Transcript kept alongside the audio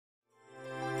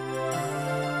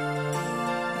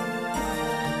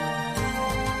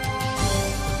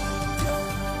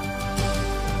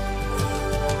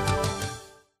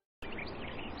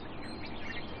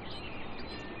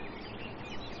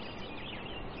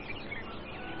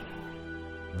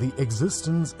The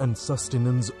existence and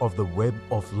sustenance of the web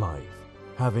of life,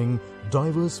 having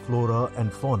diverse flora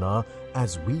and fauna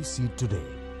as we see today,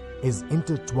 is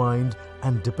intertwined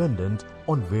and dependent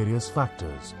on various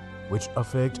factors which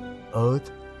affect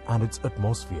Earth and its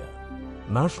atmosphere.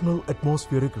 National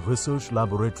Atmospheric Research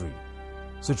Laboratory,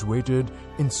 situated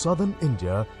in southern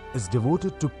India, is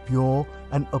devoted to pure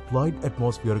and applied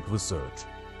atmospheric research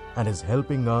and is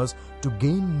helping us to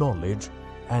gain knowledge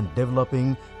and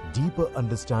developing deeper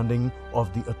understanding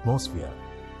of the atmosphere,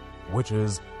 which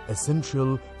is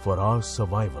essential for our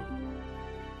survival.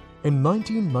 In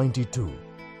 1992,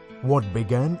 what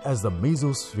began as the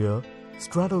Mesosphere,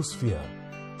 Stratosphere,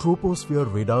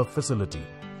 Troposphere Radar Facility,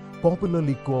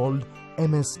 popularly called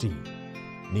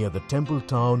MST, near the temple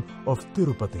town of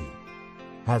Tirupati,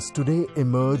 has today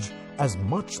emerged as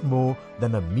much more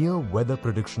than a mere weather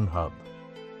prediction hub.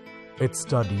 It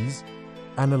studies,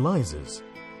 analyzes,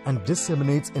 and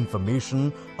disseminates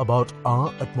information about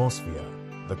our atmosphere,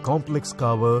 the complex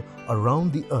cover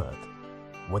around the Earth,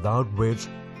 without which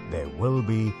there will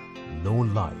be no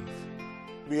life.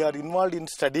 We are involved in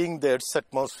studying the Earth's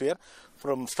atmosphere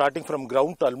starting from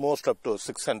ground to almost up to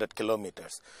 600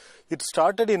 kilometers. It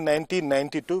started in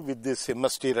 1992 with this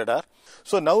MST radar.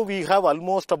 So now we have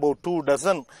almost about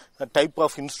 24 type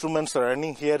of instruments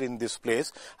running here in this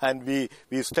place, and we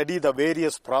study the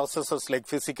various processes like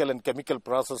physical and chemical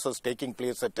processes taking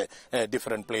place at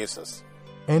different places.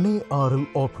 NARL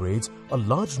operates a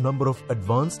large number of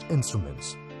advanced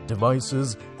instruments,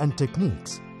 devices and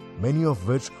techniques, many of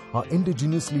which are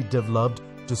indigenously developed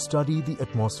to study the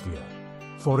atmosphere.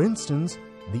 For instance,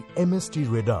 the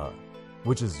MST radar,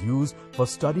 which is used for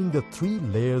studying the 3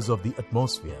 layers of the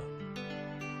atmosphere.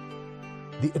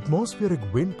 The atmospheric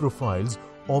wind profiles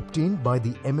obtained by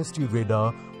the MST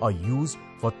radar are used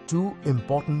for 2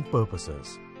 important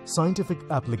purposes: scientific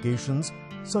applications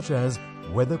such as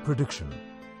weather prediction,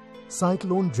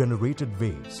 cyclone-generated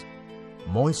waves,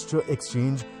 moisture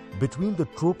exchange between the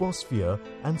troposphere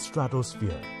and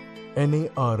stratosphere.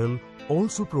 NARL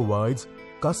also provides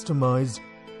customized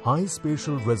high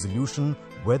spatial resolution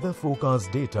weather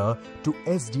forecast data to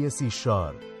SDSC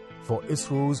SHAR for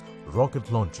ISRO's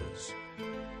rocket launches.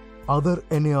 Other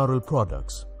NARL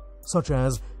products, such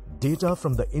as data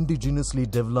from the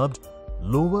indigenously developed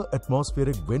Lower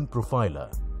Atmospheric Wind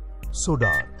Profiler,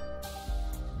 SODAR,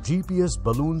 GPS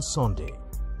balloon sonde,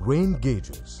 rain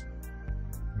gauges,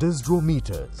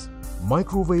 dysdrometers,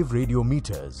 microwave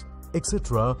radiometers,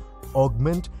 etc.,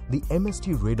 augment the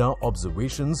MST radar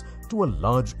observations to a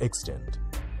large extent.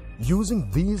 Using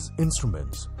these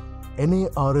instruments,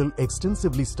 NARL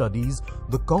extensively studies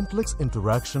the complex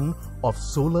interaction of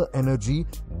solar energy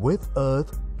with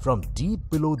Earth from deep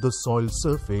below the soil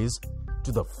surface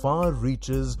to the far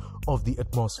reaches of the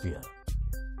atmosphere.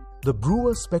 The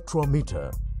Brewer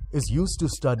spectrometer is used to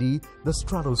study the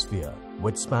stratosphere,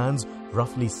 which spans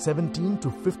roughly 17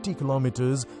 to 50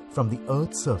 kilometers from the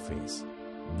Earth's surface.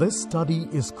 This study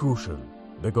is crucial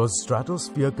because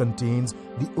stratosphere contains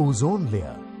the ozone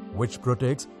layer, which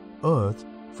protects Earth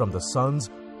from the sun's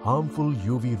harmful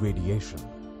UV radiation.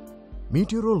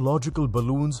 Meteorological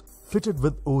balloons fitted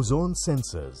with ozone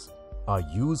sensors are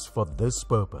used for this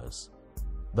purpose.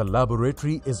 The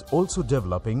laboratory is also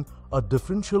developing a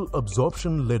differential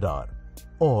absorption LiDAR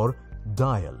or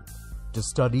dial to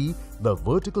study the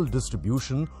vertical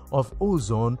distribution of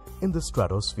ozone in the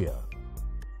stratosphere.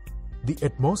 The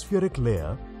atmospheric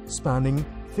layer, spanning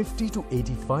 50 to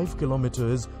 85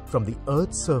 kilometers from the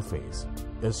Earth's surface,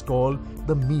 is called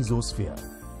the mesosphere.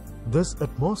 This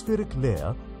atmospheric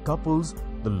layer couples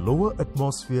the lower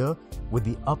atmosphere with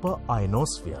the upper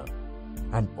ionosphere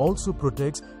and also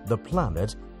protects the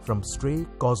planet from stray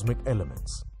cosmic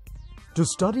elements. To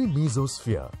study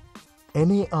mesosphere,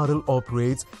 NARL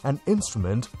operates an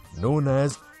instrument known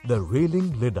as the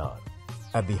railing LiDAR.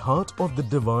 At the heart of the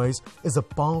device is a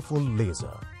powerful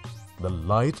laser, the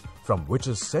light from which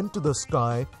is sent to the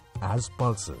sky as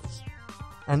pulses.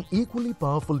 An equally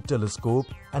powerful telescope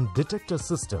and detector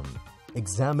system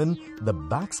examine the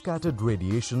backscattered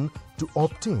radiation to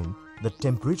obtain the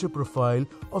temperature profile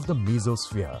of the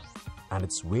mesosphere and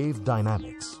its wave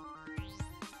dynamics.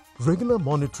 Regular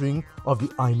monitoring of the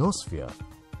ionosphere,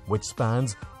 which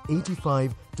spans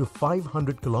 85 to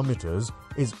 500 kilometers,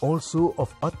 is also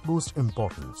of utmost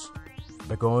importance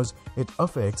because it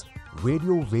affects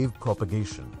radio wave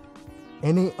propagation.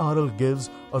 NARL gives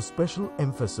a special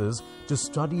emphasis to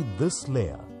study this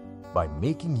layer by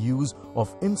making use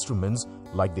of instruments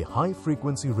like the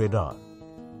high-frequency radar,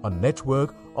 a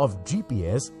network of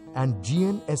GPS and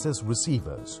GNSS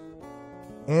receivers,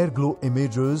 airglow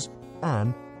imagers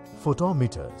and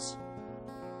photometers.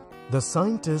 The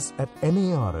scientists at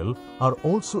NARL are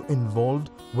also involved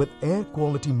with air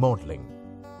quality modeling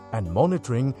and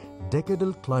monitoring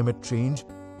decadal climate change,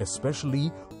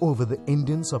 especially over the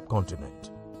Indian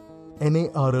subcontinent.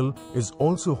 NARL is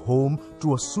also home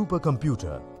to a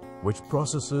supercomputer which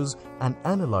processes and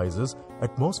analyzes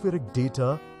atmospheric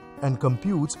data and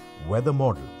computes weather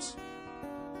models.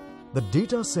 The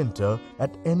data center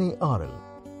at NARL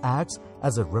acts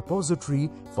as a repository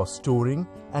for storing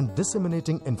and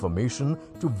disseminating information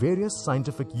to various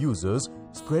scientific users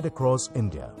spread across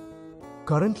India.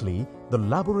 Currently, the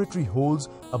laboratory holds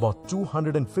about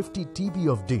 250 TB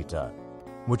of data,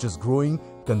 which is growing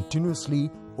continuously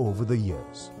over the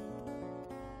years.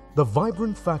 The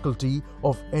vibrant faculty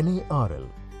of NARL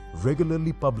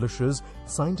regularly publishes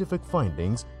scientific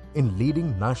findings in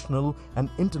leading national and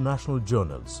international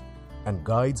journals and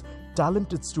guides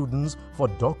talented students for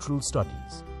doctoral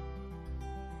studies.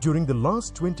 During the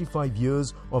last 25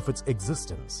 years of its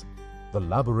existence, the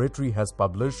laboratory has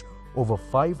published over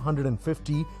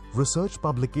 550 research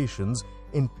publications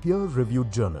in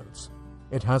peer-reviewed journals.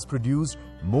 It has produced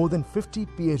more than 50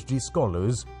 PhD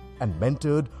scholars and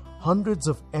mentored hundreds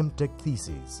of MTech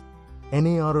theses.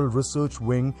 NARL Research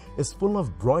Wing is full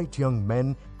of bright young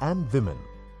men and women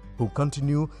who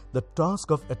continue the task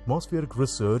of atmospheric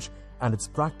research and its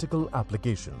practical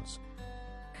applications.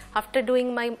 After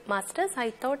doing my master's,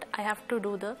 I thought I have to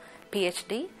do the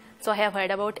PhD. So I have heard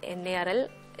about NARL.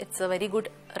 It's a very good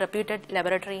reputed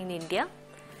laboratory in India.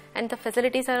 And the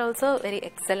facilities are also very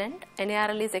excellent.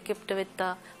 NARL is equipped with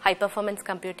a high-performance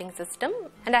computing system.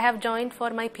 And I have joined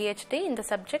for my PhD in the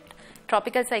subject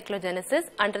Tropical Cyclogenesis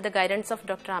under the guidance of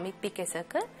Dr. Amit P.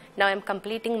 Kesarkar. Now I am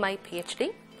completing my PhD.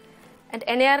 And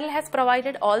NARL has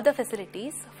provided all the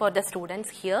facilities for the students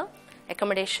here.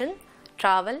 Accommodation,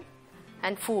 travel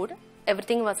and food,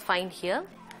 everything was fine here.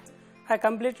 I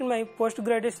completed my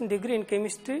post-graduation degree in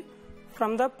chemistry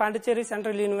from the Pondicherry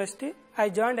Central University. I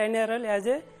joined NARL as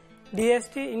a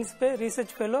DST INSPE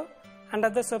Research Fellow under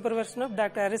the supervision of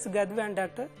Dr. Aris Gadve and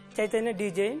Dr. Chaitanya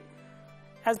D. Jain.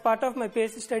 As part of my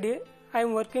PhD study, I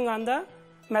am working on the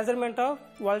measurement of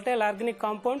volatile organic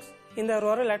compounds in the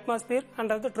rural atmosphere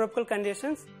under the tropical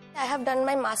conditions. I have done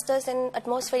my master's in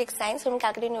atmospheric science from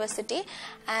Calcutta University,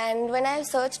 and when I have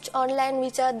searched online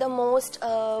which are the most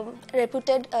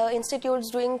reputed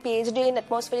institutes doing PhD in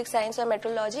atmospheric science or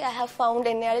meteorology, I have found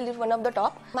NARL is one of the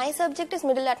top. My subject is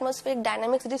middle atmospheric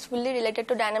dynamics. It is fully related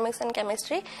to dynamics and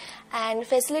chemistry, and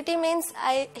facility means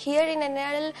here in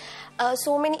NARL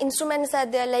so many instruments are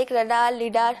there like radar,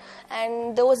 LiDAR,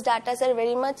 and those data are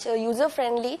very much user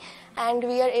friendly, and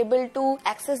we are able to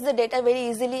access the data very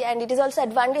easily, and it is also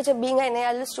advantage of being an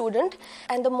NARL student.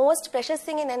 And the most precious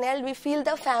thing in NARL, we feel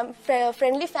the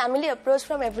friendly family approach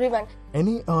from everyone.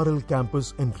 NARL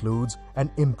campus includes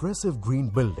an impressive green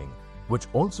building which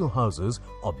also houses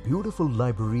a beautiful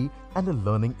library and a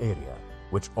learning area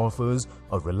which offers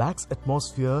a relaxed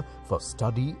atmosphere for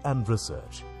study and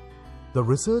research. The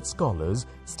research scholars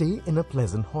stay in a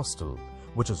pleasant hostel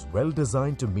which is well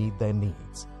designed to meet their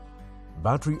needs.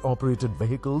 Battery-operated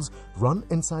vehicles run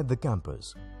inside the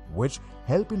campus, which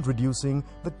help in reducing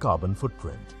the carbon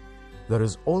footprint. There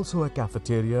is also a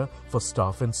cafeteria for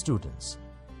staff and students.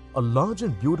 A large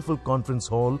and beautiful conference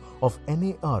hall of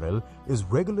NARL is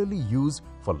regularly used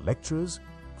for lectures,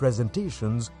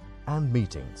 presentations, and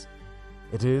meetings.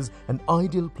 It is an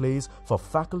ideal place for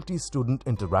faculty-student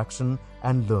interaction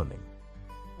and learning.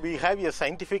 We have a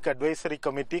scientific advisory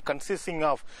committee consisting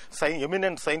of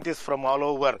eminent scientists from all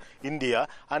over India,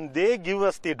 and they give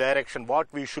us the direction what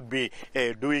we should be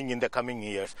doing in the coming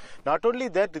years. Not only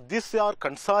that, these are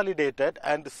consolidated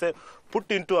and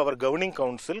put into our governing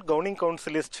council. Governing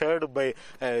council is chaired by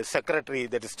secretary,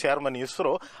 that is chairman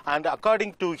ISRO, and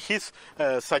according to his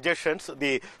suggestions,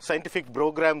 the scientific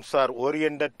programs are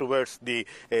oriented towards the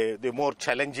more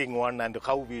challenging one and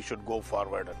how we should go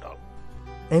forward and all.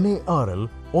 NARL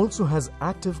also has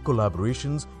active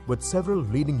collaborations with several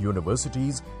leading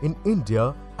universities in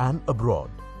India and abroad,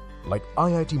 like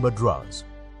IIT Madras,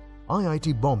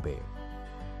 IIT Bombay,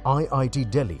 IIT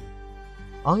Delhi,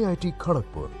 IIT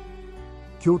Kharagpur,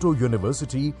 Kyoto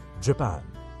University, Japan,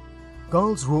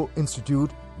 Karlsruhe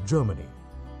Institute, Germany,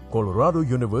 Colorado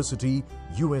University,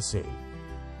 USA,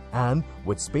 and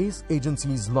with space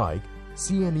agencies like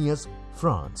CNES,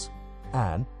 France,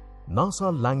 and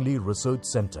NASA Langley Research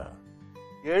Center.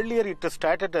 Earlier it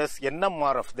started as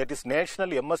NMRF, that is National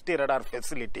MST Radar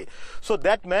Facility. So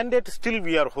that mandate still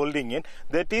we are holding in,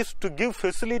 that is to give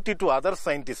facility to other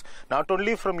scientists, not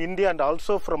only from India and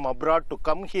also from abroad, to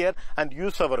come here and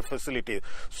use our facility.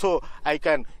 So I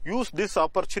can use this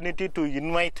opportunity to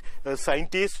invite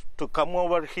scientists to come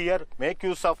over here, make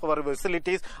use of our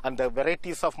facilities and the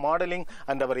varieties of modeling,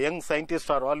 and our young scientists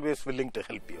are always willing to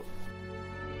help you.